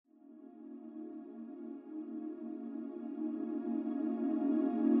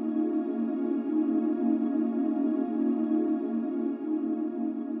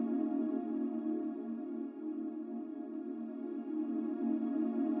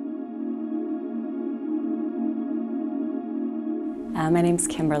My name's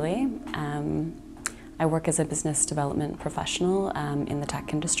Kimberly. I work as a business development professional in the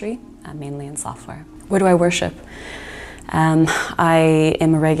tech industry, mainly in software. Where do I worship? I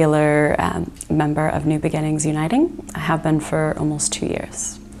am a regular member of New Beginnings Uniting. I have been for almost 2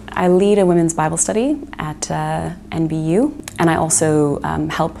 years. I lead a women's Bible study at NBU, and I also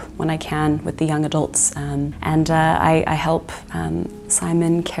help when I can with the young adults. I help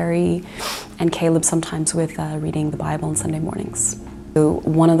Simon, Carrie, and Caleb sometimes with reading the Bible on Sunday mornings. So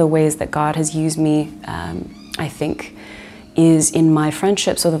one of the ways that God has used me, I think, is in my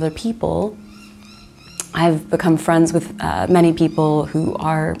friendships with other people. I've become friends with many people who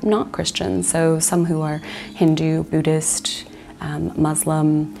are not Christian, so some who are Hindu, Buddhist,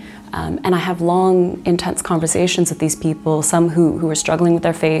 Muslim, and I have long, intense conversations with these people, some who are struggling with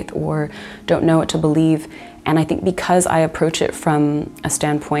their faith or don't know what to believe. And I think because I approach it from a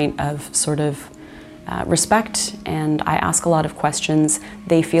standpoint of sort of respect, and I ask a lot of questions,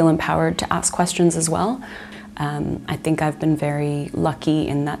 they feel empowered to ask questions as well. I think I've been very lucky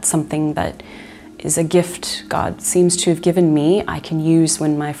in that something that is a gift God seems to have given me, I can use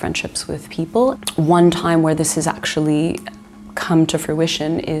when my friendships with people. One time where this has actually come to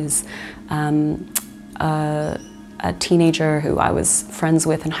fruition is a teenager who I was friends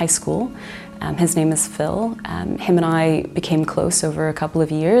with in high school. His name is Phil. Him and I became close over a couple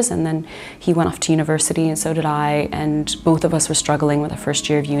of years, and then he went off to university and so did I, and both of us were struggling with our first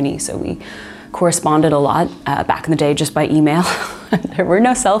year of uni, so we corresponded a lot back in the day just by email. There were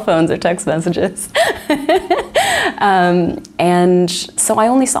no cell phones or text messages. And so I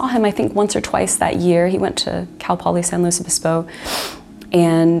only saw him, I think, once or twice that year. He went to Cal Poly San Luis Obispo,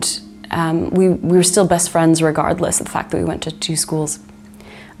 and we were still best friends regardless of the fact that we went to two schools.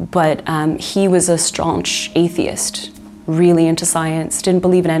 But he was a staunch atheist, really into science, didn't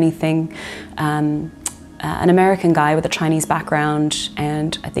believe in anything. An American guy with a Chinese background,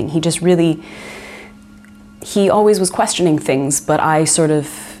 and I think he always was questioning things, but I sort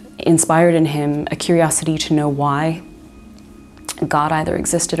of inspired in him a curiosity to know why God either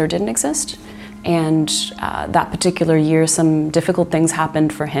existed or didn't exist. And that particular year, some difficult things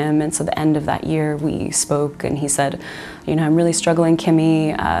happened for him, and so the end of that year we spoke, and he said, I'm really struggling,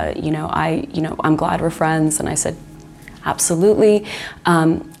 Kimmy, I'm glad we're friends. And I said, absolutely.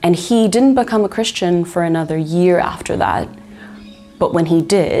 And he didn't become a Christian for another year after that. But when he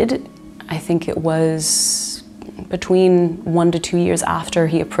did, I think it was between 1 to 2 years after,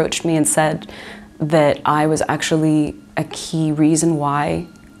 he approached me and said that I was actually a key reason why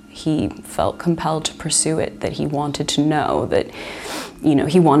he felt compelled to pursue it, that he wanted to know, that,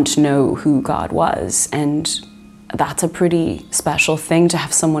 he wanted to know who God was. And that's a pretty special thing to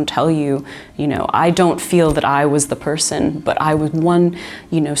have someone tell you, I don't feel that I was the person, but I was one,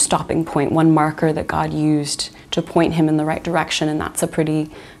 stopping point, one marker that God used to point him in the right direction, and that's a pretty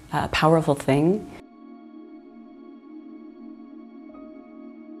powerful thing.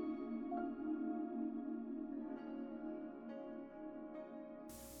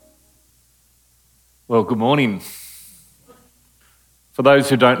 Well, good morning. For those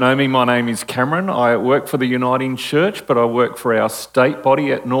who don't know me, my name is Cameron. I work for the Uniting Church, but I work for our state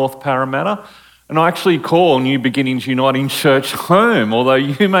body at North Parramatta. And I actually call New Beginnings Uniting Church home, although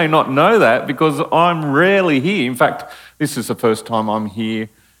you may not know that because I'm rarely here. In fact, this is the first time I'm here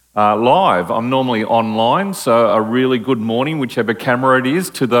live. I'm normally online, so a really good morning, whichever camera it is,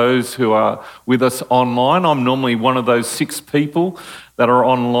 to those who are with us online. I'm normally one of those 6 people that are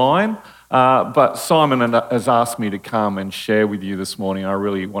online. But Simon has asked me to come and share with you this morning. I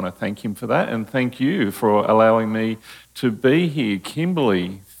really want to thank him for that, and thank you for allowing me to be here.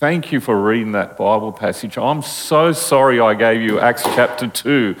 Kimberly, thank you for reading that Bible passage. I'm so sorry I gave you Acts chapter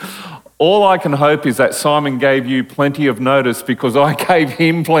 2. All I can hope is that Simon gave you plenty of notice, because I gave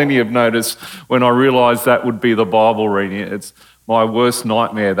him plenty of notice when I realised that would be the Bible reading. It's my worst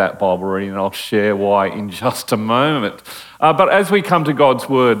nightmare, that Bible reading, and I'll share why in just a moment. But as we come to God's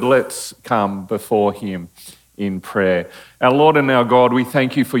word, let's come before him in prayer. Our Lord and our God, we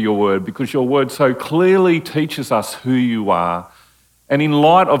thank you for your word, because your word so clearly teaches us who you are. And in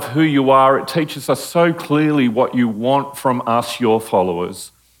light of who you are, it teaches us so clearly what you want from us, your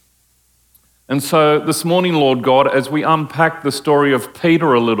followers. And so this morning, Lord God, as we unpack the story of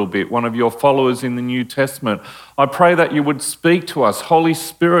Peter a little bit, one of your followers in the New Testament, I pray that you would speak to us. Holy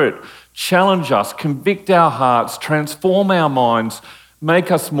Spirit, challenge us, convict our hearts, transform our minds,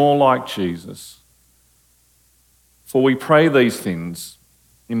 make us more like Jesus. For we pray these things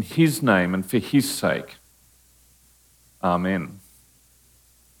in his name and for his sake. Amen.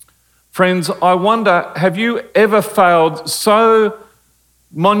 Friends, I wonder, have you ever failed so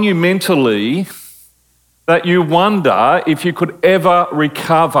monumentally that you wonder if you could ever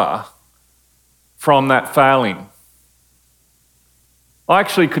recover from that failing. I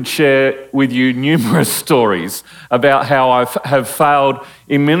actually could share with you numerous stories about how I have failed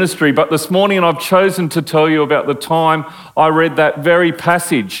in ministry, but this morning I've chosen to tell you about the time I read that very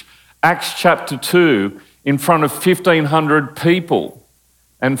passage, Acts chapter 2, in front of 1,500 people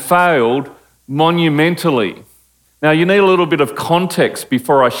and failed monumentally. Now, you need a little bit of context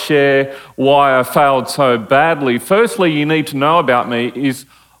before I share why I failed so badly. Firstly, you need to know about me is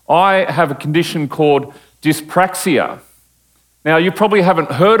I have a condition called dyspraxia. Now, you probably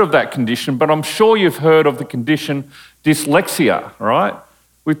haven't heard of that condition, but I'm sure you've heard of the condition dyslexia, right?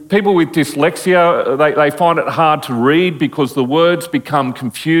 With people with dyslexia, they find it hard to read because the words become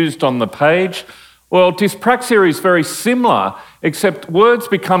confused on the page. Well, dyspraxia is very similar, except words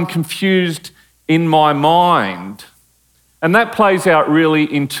become confused in my mind. And that plays out really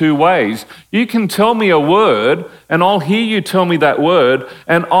in two ways. You can tell me a word, and I'll hear you tell me that word,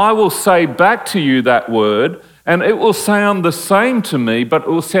 and I will say back to you that word, and it will sound the same to me, but it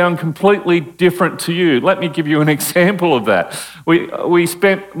will sound completely different to you. Let me give you an example of that.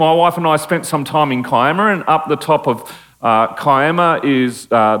 My wife and I spent some time in Kiama, and up the top of Kiama is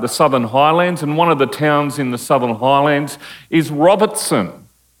the Southern Highlands, and one of the towns in the Southern Highlands is Robertson.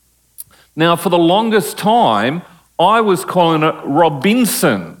 Now, for the longest time, I was calling it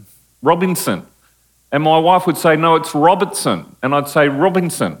Robinson. And my wife would say, no, it's Robertson. And I'd say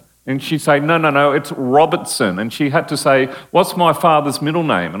Robinson. And she'd say, no, it's Robertson. And she had to say, what's my father's middle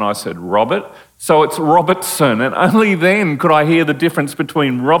name? And I said, Robert. So it's Robertson. And only then could I hear the difference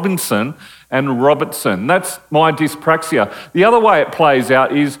between Robinson and Robertson. That's my dyspraxia. The other way it plays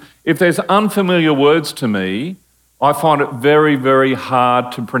out is if there's unfamiliar words to me, I find it very, very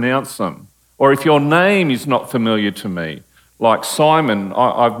hard to pronounce them. Or if your name is not familiar to me, like Simon,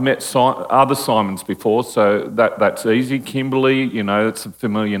 I've met other Simons before, so that's easy. Kimberly, it's a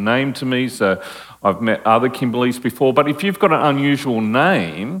familiar name to me, so I've met other Kimberleys before. But if you've got an unusual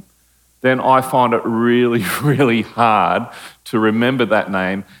name, then I find it really, really hard to remember that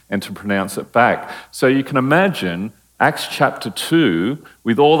name and to pronounce it back. So you can imagine Acts chapter 2,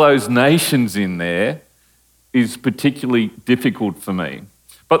 with all those nations in there, is particularly difficult for me.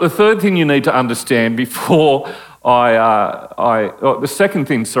 But the third thing you need to understand before the second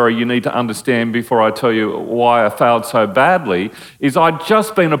thing, you need to understand before I tell you why I failed so badly is I'd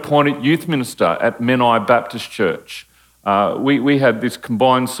just been appointed youth minister at Menai Baptist Church. We had this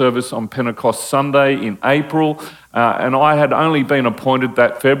combined service on Pentecost Sunday in April, and I had only been appointed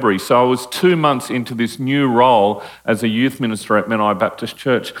that February, so I was 2 months into this new role as a youth minister at Menai Baptist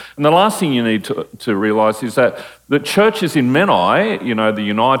Church. And the last thing you need to realise is that the churches in Menai, the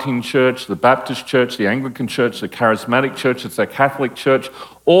Uniting Church, the Baptist Church, the Anglican Church, the Charismatic Church, it's a Catholic church,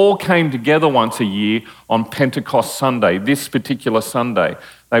 all came together once a year on Pentecost Sunday, this particular Sunday.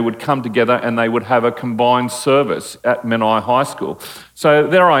 They would come together and they would have a combined service at Menai High School. So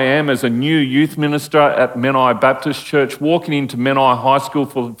there I am as a new youth minister at Menai Baptist Church, walking into Menai High School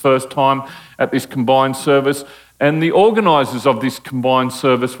for the first time at this combined service. And the organisers of this combined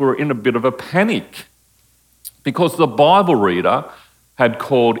service were in a bit of a panic because the Bible reader had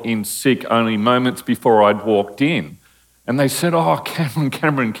called in sick only moments before I'd walked in. And they said,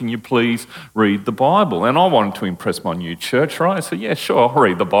 Cameron, can you please read the Bible? And I wanted to impress my new church, right? I said, yeah, sure, I'll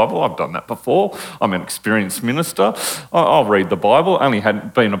read the Bible. I've done that before. I'm an experienced minister. I'll read the Bible. I only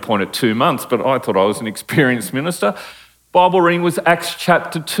hadn't been appointed 2 months, but I thought I was an experienced minister. Bible reading was Acts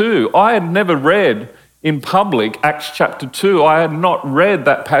chapter 2. I had never read in public Acts chapter 2. I had not read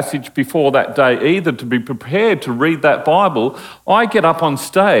that passage before that day either to be prepared to read that Bible. I get up on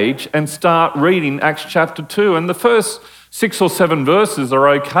stage and start reading Acts chapter 2, and the first 6 or 7 verses are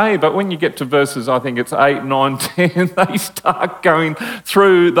okay, but when you get to verses, I think it's 8, 9, 10, they start going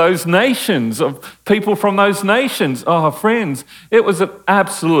through those nations of people from those nations. Oh, friends, it was an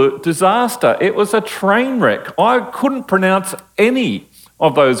absolute disaster. It was a train wreck. I couldn't pronounce any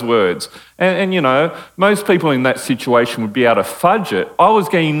of those words. And most people in that situation would be able to fudge it. I was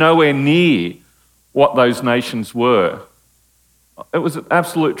getting nowhere near what those nations were. It was an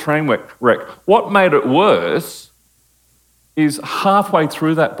absolute train wreck. What made it worse is halfway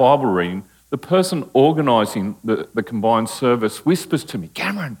through that Bible reading, the person organising the combined service whispers to me,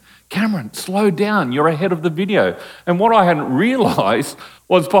 Cameron, slow down, you're ahead of the video. And what I hadn't realised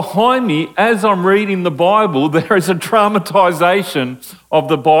was behind me, as I'm reading the Bible, there is a dramatisation of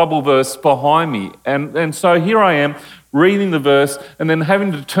the Bible verse behind me. And so here I am reading the verse and then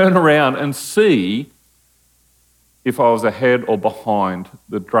having to turn around and see if I was ahead or behind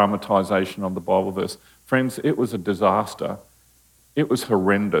the dramatisation of the Bible verse. Friends, it was a disaster. It was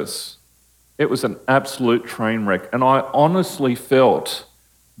horrendous. It was an absolute train wreck. And I honestly felt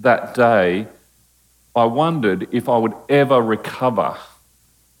that day, I wondered if I would ever recover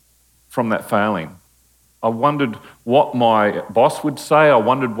from that failing. I wondered what my boss would say. I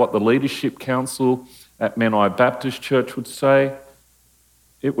wondered what the leadership council at Menai Baptist Church would say.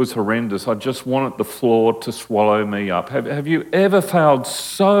 It was horrendous. I just wanted the floor to swallow me up. Have you ever failed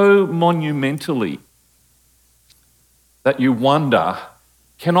so monumentally that you wonder,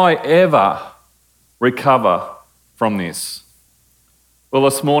 can I ever recover from this? Well,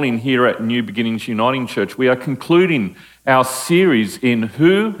 this morning here at New Beginnings Uniting Church, we are concluding our series in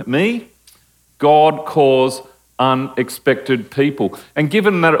Who? Me? God calls unexpected people. And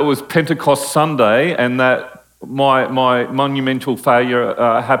given that it was Pentecost Sunday and that my monumental failure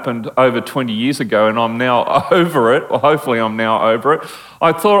happened over 20 years ago and I'm now over it, or hopefully I'm now over it,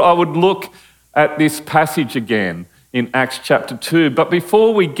 I thought I would look at this passage again in Acts chapter 2. But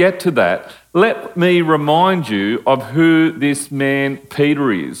before we get to that, let me remind you of who this man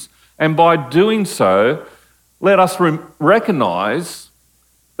Peter is. And by doing so, let us recognise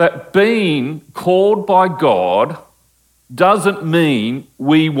that being called by God doesn't mean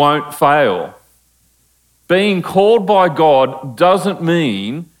we won't fail. Being called by God doesn't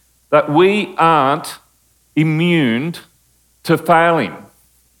mean that we aren't immune to failing.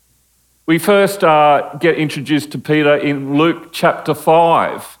 We first get introduced to Peter in Luke chapter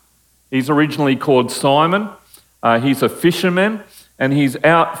 5. He's originally called Simon. He's a fisherman and he's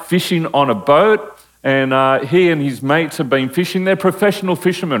out fishing on a boat. And he and his mates have been fishing. They're professional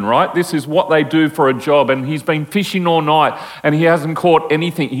fishermen, right? This is what they do for a job. And he's been fishing all night and he hasn't caught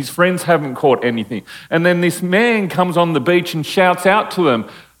anything. His friends haven't caught anything. And then this man comes on the beach and shouts out to them,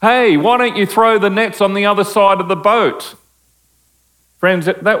 "Hey, why don't you throw the nets on the other side of the boat?" Friends,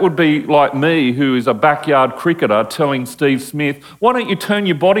 that would be like me, who is a backyard cricketer, telling Steve Smith, "Why don't you turn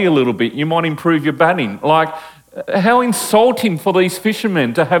your body a little bit? You might improve your batting." Like, how insulting for these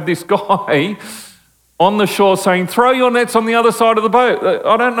fishermen to have this guy on the shore saying, "Throw your nets on the other side of the boat."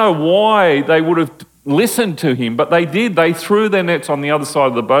 I don't know why they would have listened to him, but they did. They threw their nets on the other side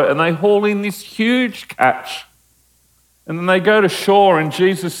of the boat and they haul in this huge catch. And then they go to shore and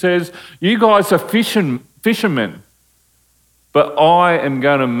Jesus says, "You guys are fishermen, but I am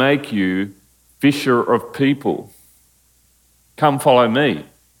going to make you fisher of people. Come follow me."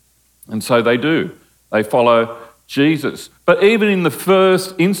 And so they do. They follow Jesus. But even in the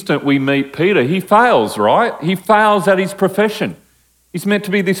first instant we meet Peter, he fails, right? He fails at his profession. He's meant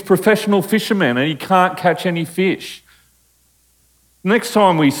to be this professional fisherman and he can't catch any fish. Next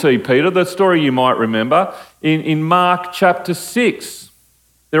time we see Peter, the story you might remember, in Mark chapter 6,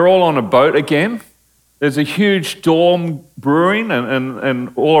 they're all on a boat again. There's a huge storm brewing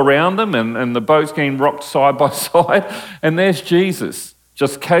and all around them and the boat's getting rocked side by side. And there's Jesus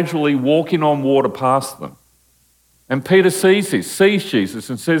just casually walking on water past them. And Peter sees Jesus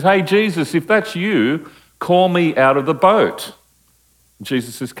and says, "Hey, Jesus, if that's you, call me out of the boat." And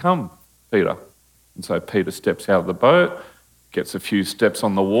Jesus says, "Come, Peter." And so Peter steps out of the boat, gets a few steps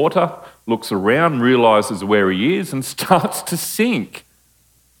on the water, looks around, realises where he is and starts to sink.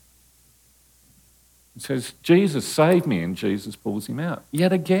 He says, "Jesus, save me." And Jesus pulls him out.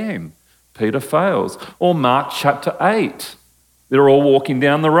 Yet again, Peter fails. Or Mark chapter 8. They're all walking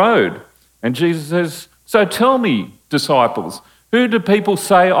down the road. And Jesus says, "So tell me, disciples, who do people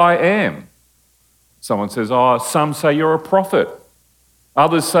say I am?" Someone says, "Oh, some say you're a prophet.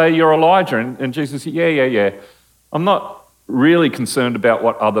 Others say you're Elijah." And Jesus says, yeah. I'm not really concerned about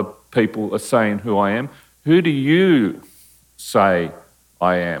what other people are saying who I am. Who do you say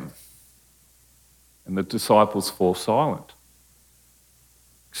I am? And the disciples fall silent,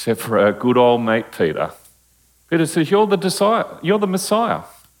 except for our good old mate Peter. Peter says, you're the Messiah.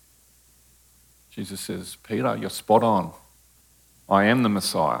 Jesus says, "Peter, you're spot on. I am the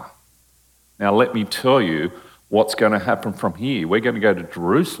Messiah. Now let me tell you what's going to happen from here. We're going to go to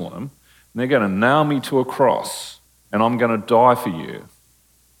Jerusalem and they're going to nail me to a cross and I'm going to die for you."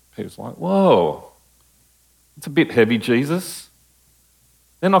 Peter's like, "Whoa, it's a bit heavy, Jesus.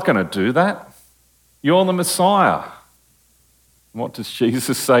 They're not going to do that. You're the Messiah." And what does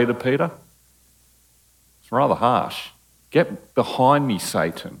Jesus say to Peter? It's rather harsh. "Get behind me,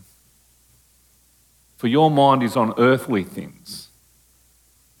 Satan. For your mind is on earthly things.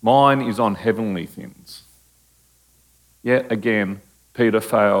 Mine is on heavenly things." Yet again, Peter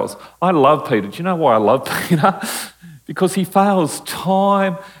fails. I love Peter. Do you know why I love Peter? Because he fails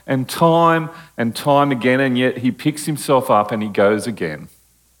time and time and time again, and yet he picks himself up and he goes again.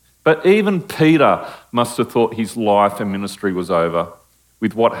 But even Peter must have thought his life and ministry was over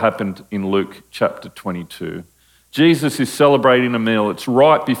with what happened in Luke chapter 22. Jesus is celebrating a meal. It's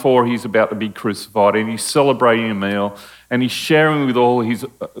right before he's about to be crucified, and he's celebrating a meal, and he's sharing with all his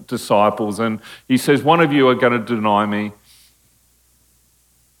disciples, and he says, one of you are going to deny me.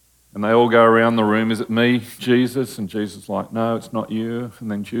 And they all go around the room, is it me, Jesus? And Jesus is like, no, it's not you.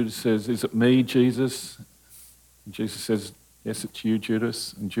 And then Judas says, is it me, Jesus? And Jesus says, yes, it's you,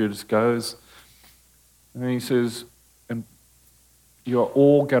 Judas. And Judas goes. And he says, and you're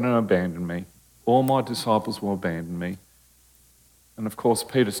all going to abandon me. All my disciples will abandon me. And of course,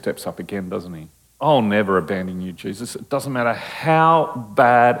 Peter steps up again, doesn't he? I'll never abandon you, Jesus. It doesn't matter how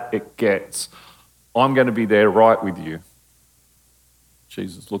bad it gets. I'm going to be there right with you.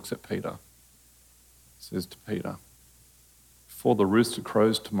 Jesus looks at Peter, says to Peter, before the rooster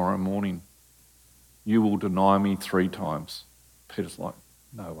crows tomorrow morning, you will deny me 3 times. Peter's like,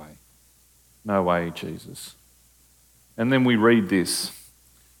 no way. No way, Jesus. And then we read this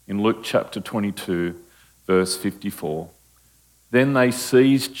in Luke chapter 22, verse 54. Then they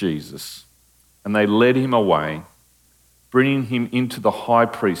seized Jesus and they led him away, bringing him into the high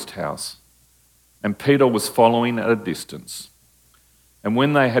priest's house. And Peter was following at a distance. And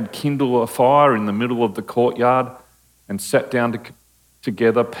when they had kindled a fire in the middle of the courtyard and sat down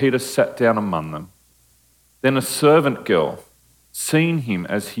together, Peter sat down among them. Then a servant girl, seeing him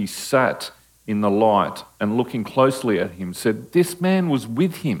as he sat in the light and looking closely at him, said, this man was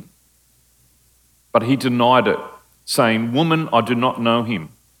with him. But he denied it, saying, woman, I do not know him.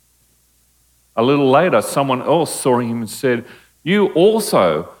 A little later, someone else saw him and said, you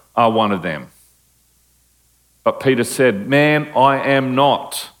also are one of them. But Peter said, man, I am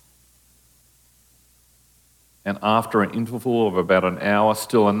not. And after an interval of about an hour,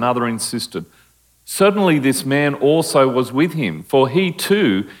 still another insisted, certainly this man also was with him, for he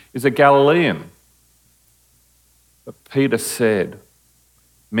too is a Galilean. But Peter said,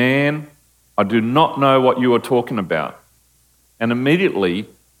 man, I do not know what you are talking about. And immediately,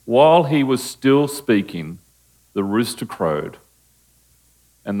 while he was still speaking, the rooster crowed.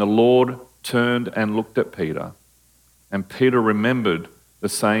 And the Lord turned and looked at Peter. And Peter remembered the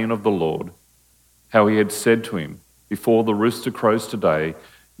saying of the Lord, how he had said to him, before the rooster crows today,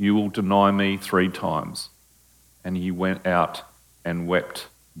 you will deny me 3 times. And he went out and wept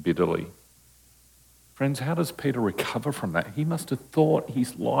bitterly. Friends, how does Peter recover from that? He must have thought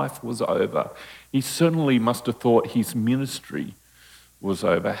his life was over. He certainly must have thought his ministry was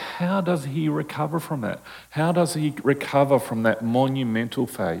over. How does he recover from that? How does he recover from that monumental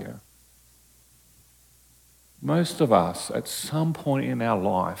failure? Most of us, at some point in our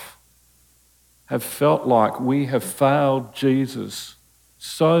life, have felt like we have failed Jesus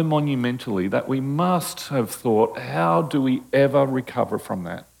so monumentally that we must have thought, how do we ever recover from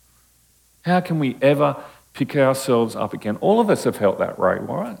that? How can we ever pick ourselves up again? All of us have felt that way,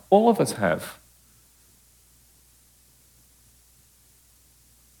 right? All of us have.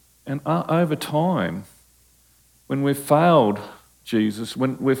 And over time, when we've failed Jesus,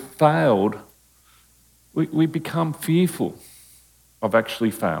 when we've failed, we become fearful of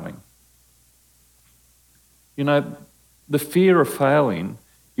actually failing. You know, the fear of failing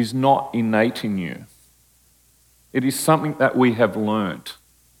is not innate in you. It is something that we have learnt.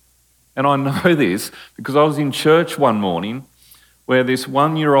 And I know this because I was in church one morning where this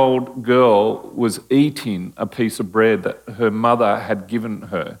 1-year-old girl was eating a piece of bread that her mother had given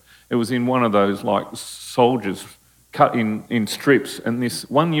her. It was in one of those like soldiers cut in strips, and this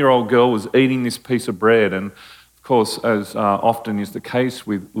 1-year-old girl was eating this piece of bread, and of course, as often is the case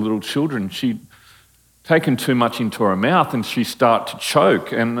with little children, she'd taken too much into her mouth and she started to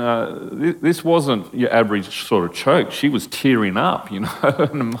choke, and this wasn't your average sort of choke. She was tearing up, you know,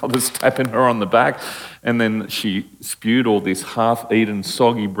 and the mother's tapping her on the back, and then she spewed all this half-eaten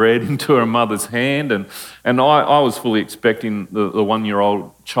soggy bread into her mother's hand, and I was fully expecting the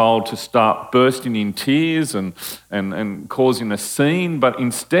 1-year-old child to start bursting in tears and causing a scene, but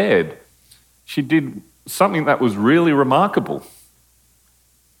instead she did something that was really remarkable.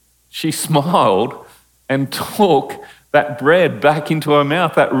 She smiled and took that bread back into her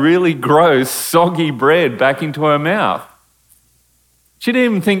mouth, that really gross, soggy bread back into her mouth. She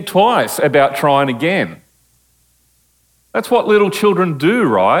didn't even think twice about trying again. That's what little children do,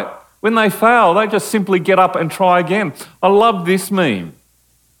 right? When they fail, they just simply get up and try again. I love this meme.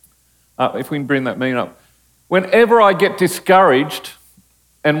 If we can bring that meme up. Whenever I get discouraged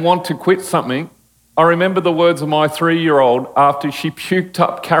and want to quit something, I remember the words of my 3-year-old after she puked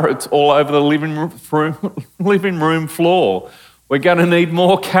up carrots all over the living room floor. We're going to need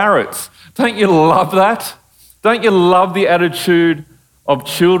more carrots. Don't you love that? Don't you love the attitude of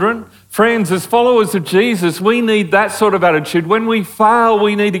children? Friends, as followers of Jesus, we need that sort of attitude. When we fail,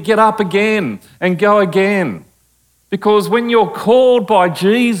 we need to get up again and go again. Because when you're called by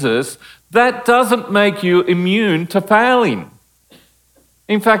Jesus, that doesn't make you immune to failing.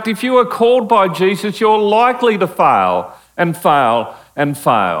 In fact, if you are called by Jesus, you're likely to fail and fail and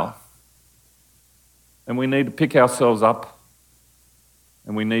fail. And we need to pick ourselves up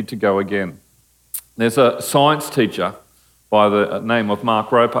and we need to go again. There's a science teacher by the name of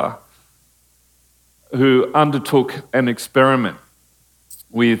Mark Roper who undertook an experiment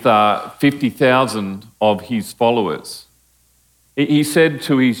with 50,000 of his followers. He said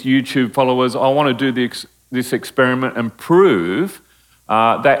to his YouTube followers, I want to do this experiment and prove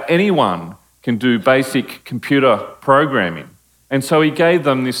that anyone can do basic computer programming. And so he gave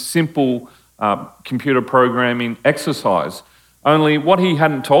them this simple computer programming exercise. Only what he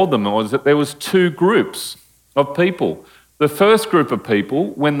hadn't told them was that there was two groups of people. The first group of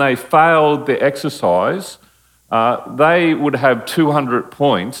people, when they failed the exercise, they would have 200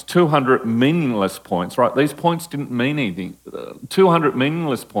 points, 200 meaningless points, right? These points didn't mean anything. 200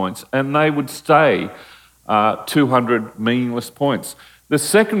 meaningless points, and they would stay 200 meaningless points. The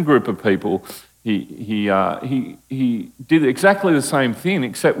second group of people, he did exactly the same thing,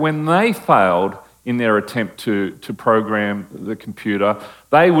 except when they failed in their attempt to program the computer,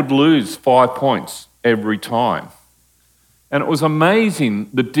 they would lose 5 points every time. And it was amazing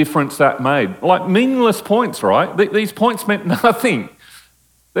the difference that made. Like meaningless points, right? These points meant nothing.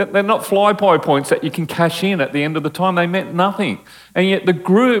 They're not flyby points that you can cash in at the end of the time. They meant nothing. And yet the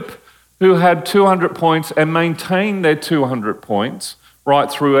group who had 200 points and maintained their 200 points right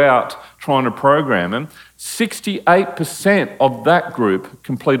throughout trying to program them, 68% of that group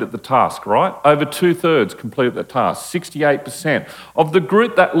completed the task, right? Over 2/3 completed the task, 68%. Of the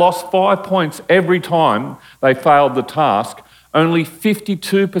group that lost 5 points every time they failed the task, only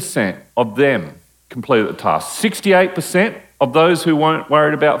 52% of them completed the task. 68% of those who weren't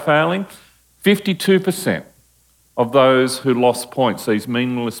worried about failing, 52% of those who lost points, these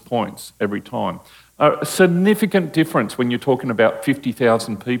meaningless points every time. A significant difference when you're talking about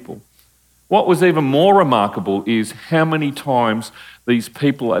 50,000 people. What was even more remarkable is how many times these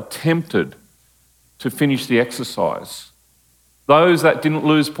people attempted to finish the exercise. Those that didn't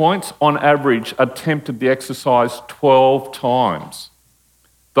lose points, on average, attempted the exercise 12 times.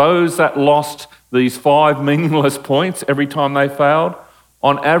 Those that lost these 5 meaningless points every time they failed,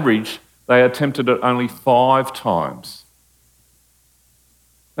 on average, they attempted it only 5 times.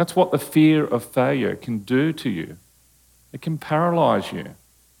 That's what the fear of failure can do to you. It can paralyze you.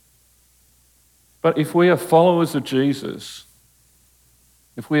 But if we are followers of Jesus,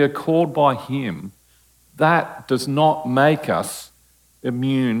 if we are called by him, that does not make us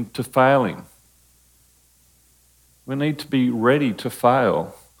immune to failing. We need to be ready to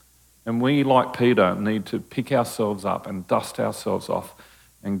fail. And we, like Peter, need to pick ourselves up and dust ourselves off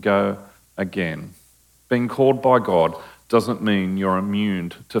and go again. Being called by God doesn't mean you're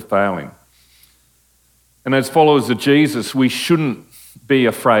immune to failing. And as followers of Jesus, we shouldn't be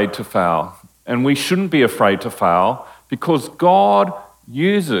afraid to fail. And we shouldn't be afraid to fail because God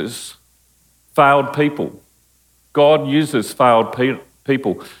uses failed people. God uses failed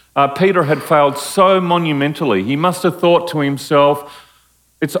people. Peter had failed so monumentally. He must have thought to himself,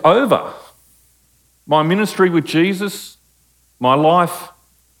 it's over. My ministry with Jesus, my life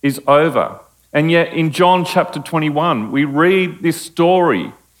is over. And yet in John chapter 21, we read this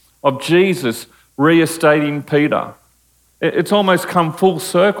story of Jesus reinstating Peter. It's almost come full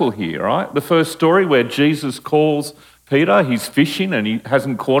circle here, right? The first story where Jesus calls Peter, he's fishing and he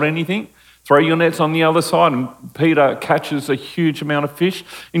hasn't caught anything. Throw your nets on the other side, and Peter catches a huge amount of fish.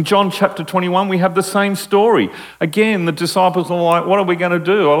 In John chapter 21, we have the same story. Again, the disciples are like, what are we going to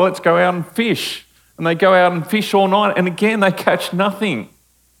do? Well, let's go out and fish. And they go out and fish all night, and again, they catch nothing.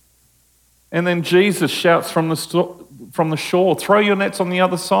 And then Jesus shouts from the shore, throw your nets on the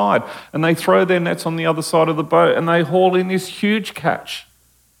other side. And they throw their nets on the other side of the boat, and they haul in this huge catch.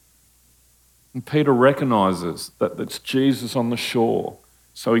 And Peter recognises that it's Jesus on the shore.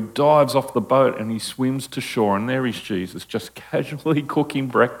 So he dives off the boat and he swims to shore, and there is Jesus, just casually cooking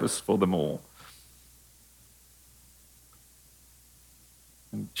breakfast for them all.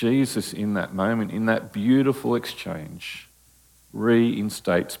 And Jesus, in that moment, in that beautiful exchange,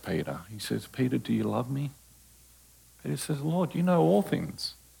 reinstates Peter. He says, Peter, do you love me? Peter says, Lord, you know all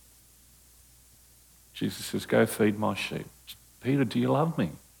things. Jesus says, go feed my sheep. Peter, do you love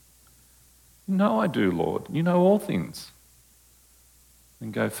me? You know I do, Lord. You know all things.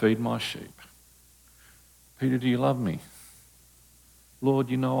 Then go feed my sheep. Peter, do you love me?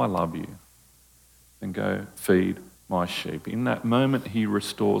 Lord, you know I love you. Then go feed my sheep. In that moment, he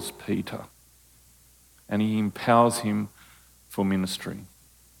restores Peter and he empowers him for ministry.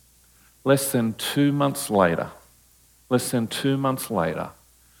 Less than 2 months later, less than 2 months later,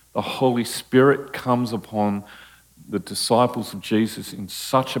 the Holy Spirit comes upon the disciples of Jesus in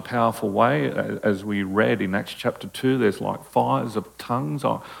such a powerful way. As we read in Acts chapter 2, there's like fires of tongues.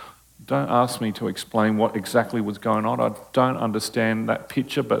 Don't ask me to explain what exactly was going on. I don't understand that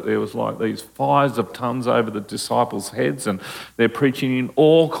picture, but there was like these fires of tongues over the disciples' heads, and they're preaching in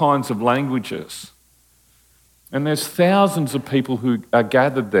all kinds of languages. And there's thousands of people who are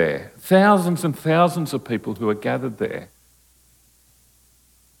gathered there. Thousands and thousands of people who are gathered there.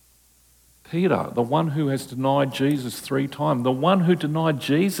 Peter, the one who has denied Jesus 3 times, the one who denied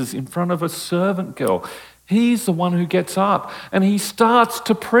Jesus in front of a servant girl, he's the one who gets up and he starts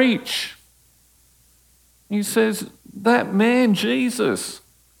to preach. He says, that man, Jesus,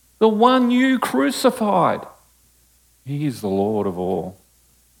 the one you crucified, he is the Lord of all.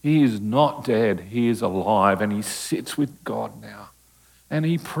 He is not dead, he is alive, and he sits with God now. And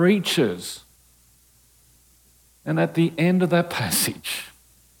he preaches. And at the end of that passage,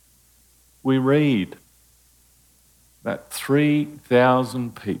 we read that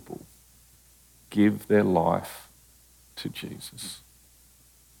 3,000 people give their life to Jesus.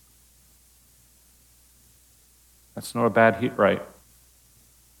 That's not a bad hit rate.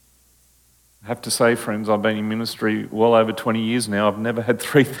 I have to say, friends, I've been in ministry well over 20 years now. I've never had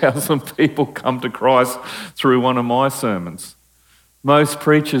 3,000 people come to Christ through one of my sermons. Most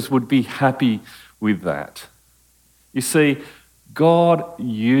preachers would be happy with that. You see, God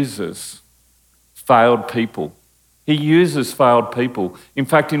uses failed people. He uses failed people. In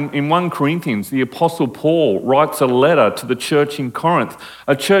fact, in 1 Corinthians, the Apostle Paul writes a letter to the church in Corinth,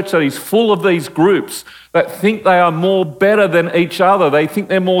 a church that is full of these groups that think they are more better than each other. They think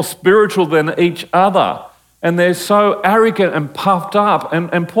they're more spiritual than each other. And they're so arrogant and puffed up.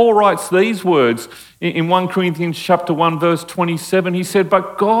 And Paul writes these words in 1 Corinthians chapter 1, verse 27. He said,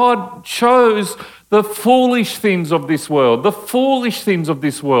 but God chose the foolish things of this world,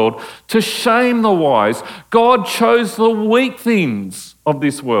 to shame the wise. God chose the weak things of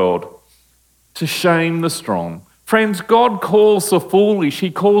this world to shame the strong. Friends, God calls the foolish,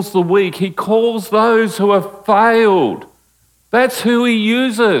 he calls the weak, he calls those who have failed. That's who he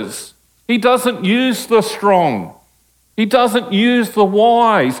uses. He doesn't use the strong. He doesn't use the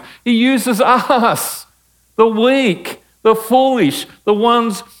wise. He uses us, the weak, the foolish, the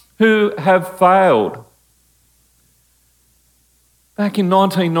ones who have failed. Back in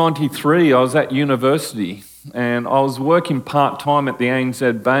 1993, I was at university and I was working part-time at the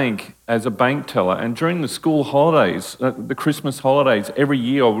ANZ Bank as a bank teller. And during the school holidays, the Christmas holidays, every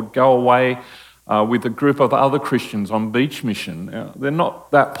year I would go away with a group of other Christians on beach mission. They're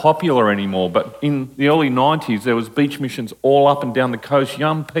not that popular anymore, but in the early 90s, there was beach missions all up and down the coast.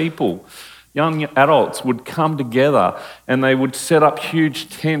 Young people, young adults would come together and they would set up huge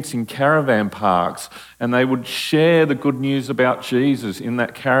tents in caravan parks and they would share the good news about Jesus in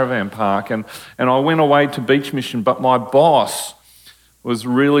that caravan park. And I went away to beach mission, but my boss was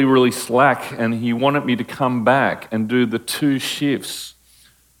really, really slack and he wanted me to come back and do the 2 shifts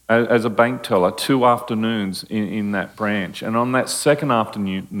as a bank teller, 2 afternoons in that branch. And on that second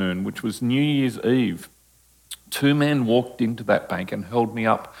afternoon, which was New Year's Eve, 2 men walked into that bank and held me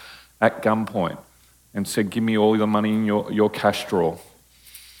up at gunpoint and said, give me all the money in your cash drawer.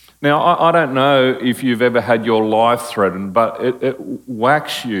 Now, I don't know if you've ever had your life threatened, but it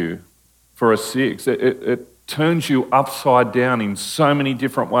whacks you for a 6. It turns you upside down in so many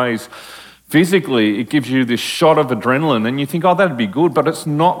different ways. Physically, it gives you this shot of adrenaline and you think, oh, that'd be good, but it's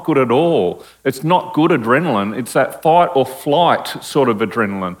not good at all. It's not good adrenaline. It's that fight or flight sort of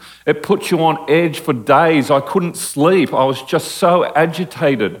adrenaline. It puts you on edge for days. I couldn't sleep. I was just so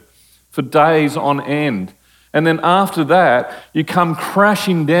agitated for days on end. And then after that, you come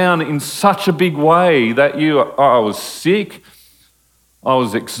crashing down in such a big way that I was sick, I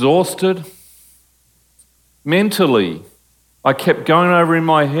was exhausted. Mentally, I kept going over in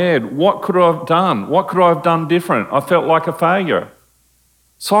my head, what could I have done? What could I have done different? I felt like a failure.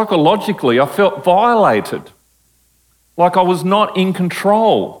 Psychologically, I felt violated, like I was not in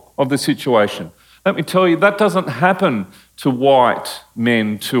control of the situation. Let me tell you, that doesn't happen to white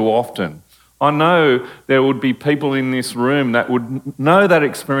men too often. I know there would be people in this room that would know that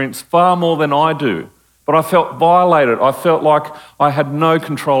experience far more than I do. But I felt violated. I felt like I had no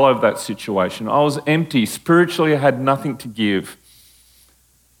control over that situation. I was empty. Spiritually, I had nothing to give.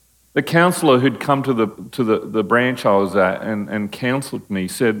 The counsellor who'd come to the branch I was at and counselled me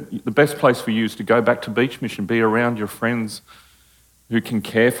said, the best place for you is to go back to beach mission, be around your friends who can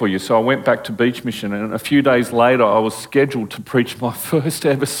care for you. So I went back to beach mission, and a few days later, I was scheduled to preach my first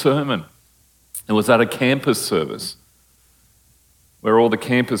ever sermon. It was at a campus service. where all the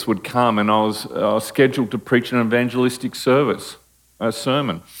campus would come, and I was scheduled to preach an evangelistic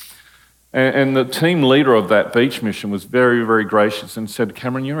sermon. And the team leader of that beach mission was very, very gracious and said,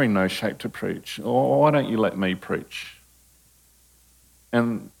 Cameron, you're in no shape to preach. Oh, why don't you let me preach?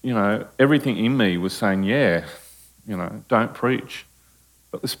 And, everything in me was saying, don't preach.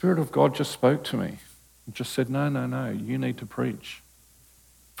 But the Spirit of God just spoke to me and just said, no, you need to preach.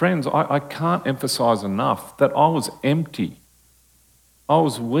 Friends, I can't emphasize enough that I was empty. I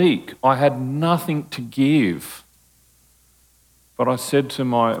was weak. I had nothing to give. But I said to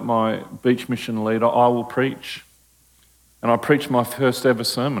my beach mission leader, I will preach. And I preached my first ever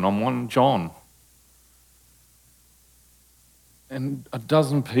sermon on 1 John. And a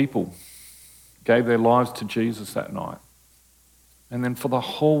dozen people gave their lives to Jesus that night. And then for the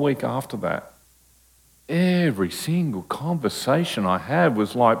whole week after that, every single conversation I had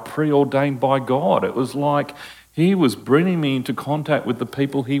was like preordained by God. It was like He was bringing me into contact with the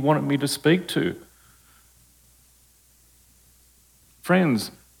people He wanted me to speak to.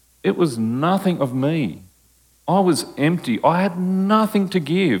 Friends, it was nothing of me. I was empty. I had nothing to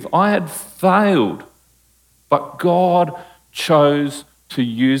give. I had failed. But God chose to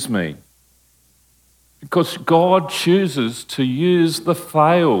use me. Because God chooses to use the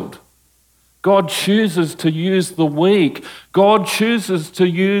failed. God chooses to use the weak. God chooses to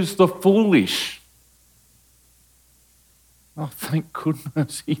use the foolish. Oh, thank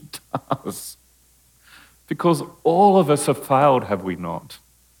goodness He does. Because all of us have failed, have we not?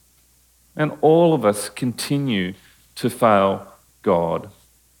 And all of us continue to fail God.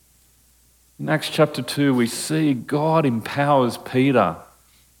 In Acts chapter 2, we see God empowers Peter,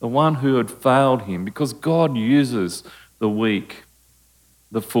 the one who had failed him, because God uses the weak,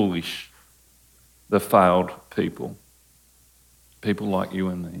 the foolish, the failed people like you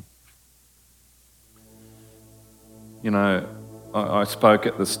and me. I spoke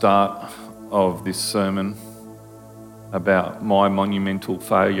at the start of this sermon about my monumental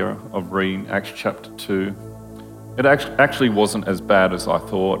failure of reading Acts chapter 2. It actually wasn't as bad as I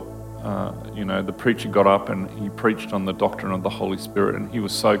thought. The preacher got up and he preached on the doctrine of the Holy Spirit, and he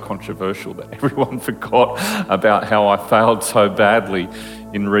was so controversial that everyone forgot about how I failed so badly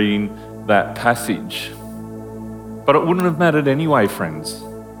in reading that passage. But it wouldn't have mattered anyway, friends.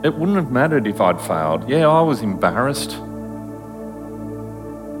 It wouldn't have mattered if I'd failed. Yeah, I was embarrassed.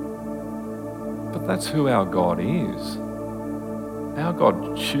 But that's who our God is. Our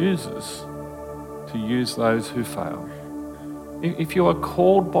God chooses to use those who fail. If you are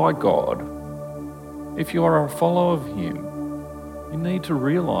called by God, if you are a follower of Him, you need to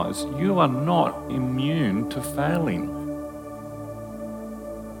realise you are not immune to failing.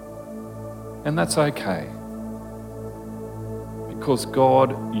 And that's okay. Because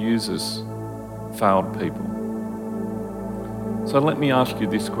God uses failed people. So let me ask you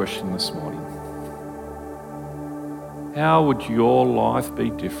this question this morning. How would your life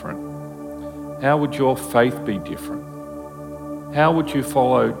be different? How would your faith be different? How would you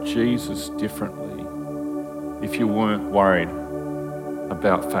follow Jesus differently if you weren't worried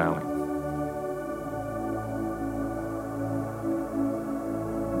about failing?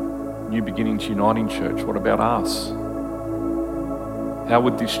 New Beginnings Uniting Church, what about us? How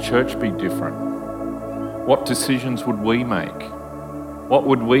would this church be different? What decisions would we make? What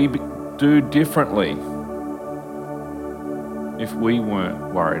would we do differently if we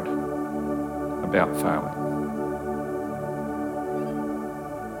weren't worried about failing?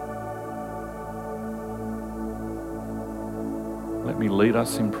 Let me lead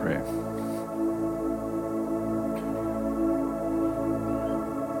us in prayer.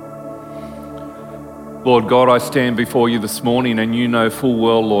 Lord God, I stand before you this morning, and you know full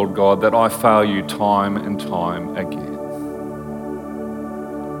well, Lord God, that I fail you time and time again.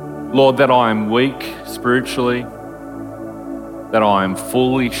 Lord, that I am weak spiritually, that I am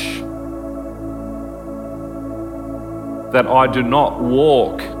foolish, that I do not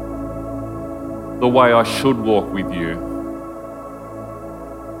walk the way I should walk with you.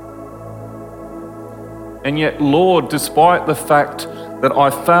 And yet, Lord, despite the fact that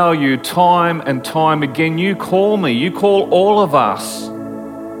I fail you time and time again, you call me, you call all of us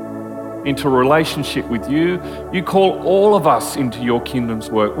into relationship with you. You call all of us into your kingdom's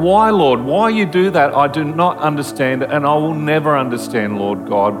work. Why, Lord? Why you do that, I do not understand, and I will never understand, Lord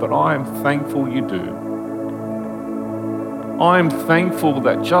God, but I am thankful you do. I am thankful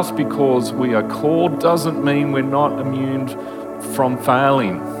that just because we are called doesn't mean we're not immune from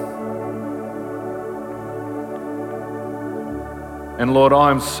failing. And Lord, I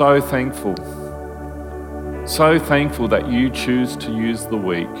am so thankful that you choose to use the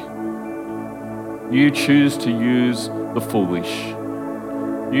weak. You choose to use the foolish.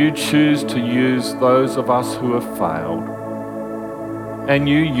 You choose to use those of us who have failed. And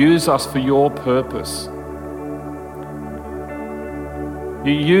you use us for your purpose.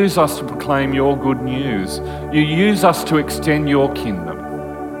 You use us to proclaim your good news. You use us to extend your kingdom.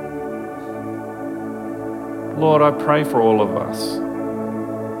 Lord, I pray for all of us,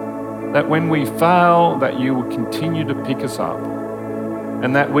 that when we fail, that you would continue to pick us up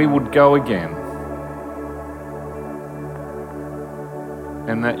and that we would go again.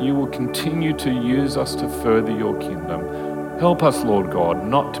 And that you will continue to use us to further your kingdom. Help us, Lord God,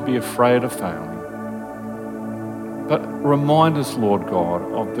 not to be afraid of failing. But remind us, Lord God,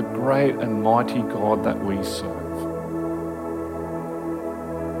 of the great and mighty God that we serve.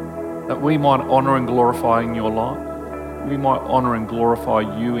 That we might honour and glorify in your life. We might honour and glorify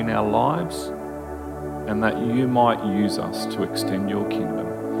you in our lives. And that you might use us to extend your kingdom.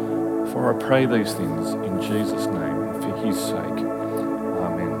 For I pray these things in Jesus' name and for his sake.